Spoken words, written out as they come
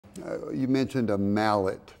You mentioned a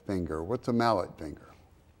mallet finger. What's a mallet finger?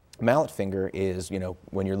 Mallet finger is,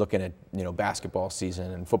 when you're looking at, basketball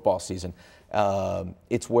season and football season,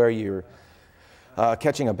 it's where you're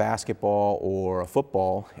catching a basketball or a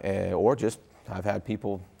football, or just, I've had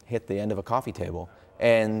people hit the end of a coffee table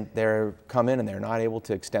and they're come in and they're not able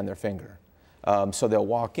to extend their finger. So they'll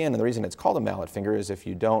walk in, and the reason it's called a mallet finger is if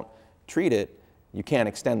you don't treat it, you can't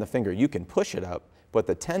extend the finger. You can push it up, but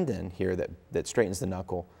the tendon here that straightens the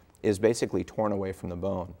knuckle is basically torn away from the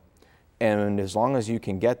bone. And as long as you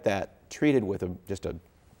can get that treated with just a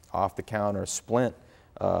off-the-counter splint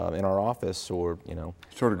in our office, or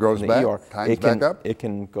sort of grows in the back, ER, tightens back up. It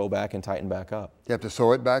can go back and tighten back up. You have to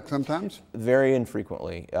sew it back sometimes. Very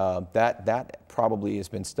infrequently. That probably has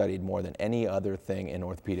been studied more than any other thing in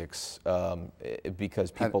orthopedics,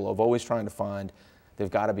 because people have always trying to find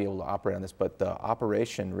they've got to be able to operate on this, but the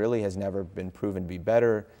operation really has never been proven to be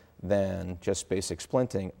better than just basic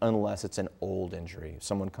splinting, unless it's an old injury. If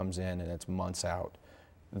someone comes in and it's months out,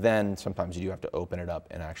 then sometimes you do have to open it up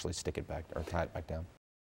and actually stick it back or tie it back down.